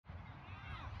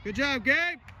Good job,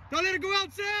 Gabe. Don't let it go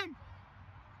out, Sam.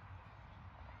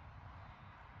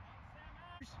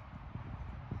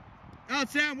 Out,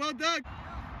 Sam. Well done.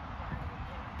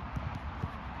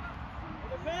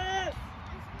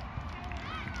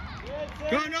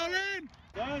 Go, Nolan.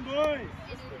 Done, boys.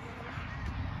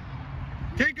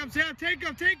 Take him, Sam. Take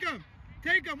him. Take him.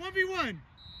 Take him. 1v1.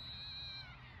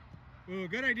 Ooh,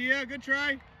 good idea. Good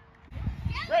try.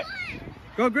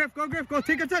 Go, Griff. Go, Griff. Go.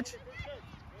 Take a touch.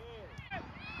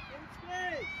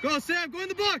 Go, Sam. Go in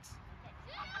the box.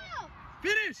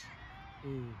 Finish.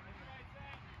 Ooh.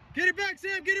 Get it back,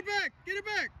 Sam. Get it back. Get it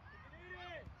back.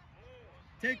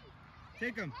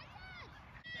 Take him.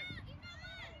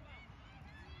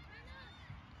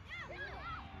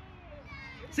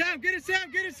 Sam, get it,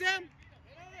 Sam. Get it, Sam.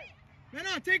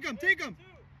 No, take him. Take him.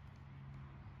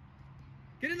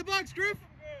 Get in the box, Griff.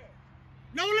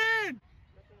 Nolan.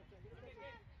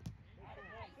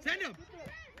 Send him.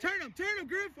 Turn him,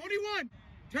 Griff. Only one.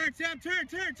 Turn, Sam. Turn.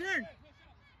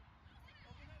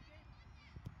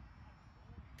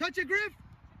 Touch it, Griff.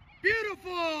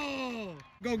 Beautiful.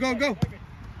 Go.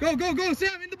 Go,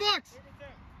 Sam, in the box.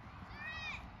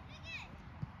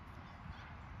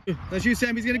 That's you,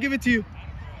 Sam. He's going to give it to you.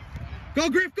 Go,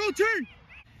 Griff. Go, turn.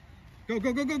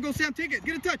 Go, Sam. Take it.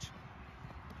 Get a touch.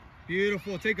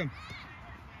 Beautiful. Take him.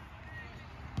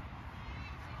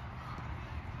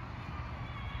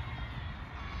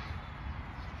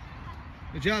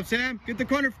 Good job, Sam. Get the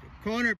corner.